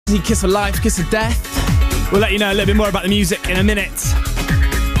Kiss of Life, Kiss of Death. We'll let you know a little bit more about the music in a minute.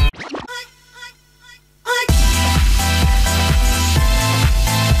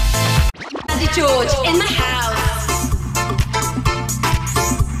 Andy George in the house.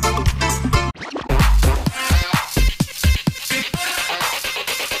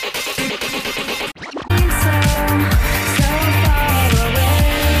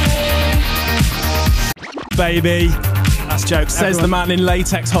 Baby, that's jokes. Says the man in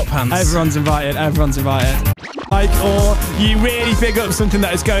latex hot pants. Everyone's invited, everyone's invited. Like, or you really big up something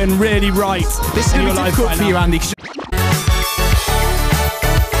that is going really right. This is going to be difficult for you, Andy.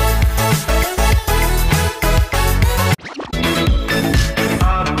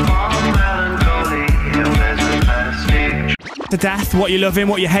 To death, what you're loving,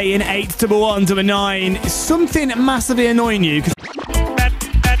 what you're hating, 81199. Is something massively annoying you?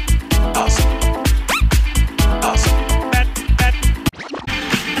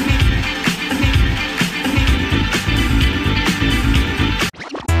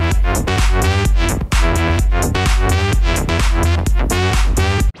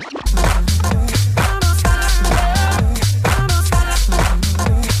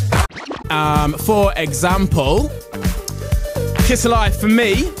 For example, Kiss of Life for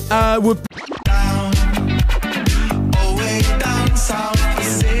me would.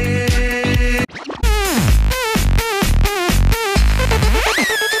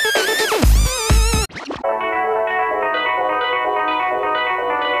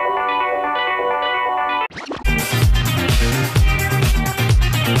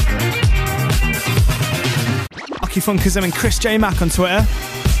 Lucky Funkism and Chris J Mack on Twitter.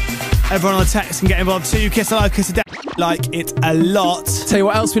 Everyone on the text can get involved too. Kiss of Life, Kiss of Death. Like it a lot. Tell you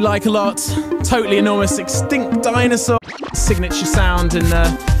what else we like a lot. Totally Enormous, Extinct Dinosaur. Signature sound and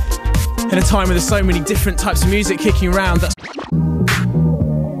in a time where there's so many different types of music kicking around. That's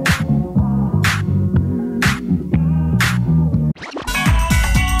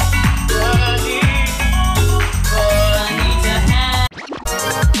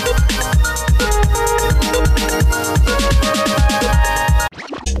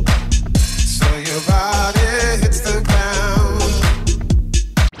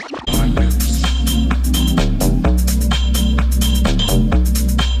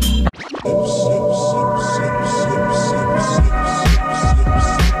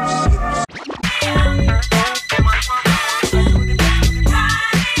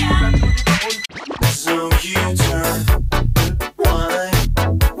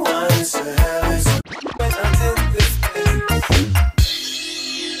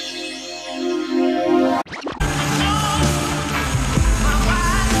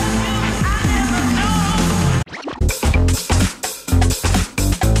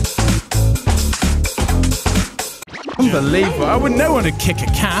unbelievable. I wouldn't know one to kick a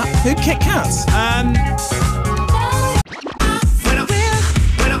cat. Who'd kick cats?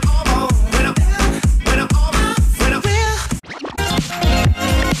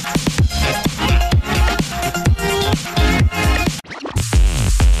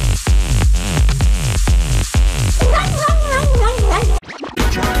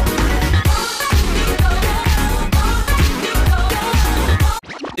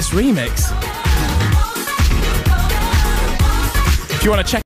 It's remix. If you want to check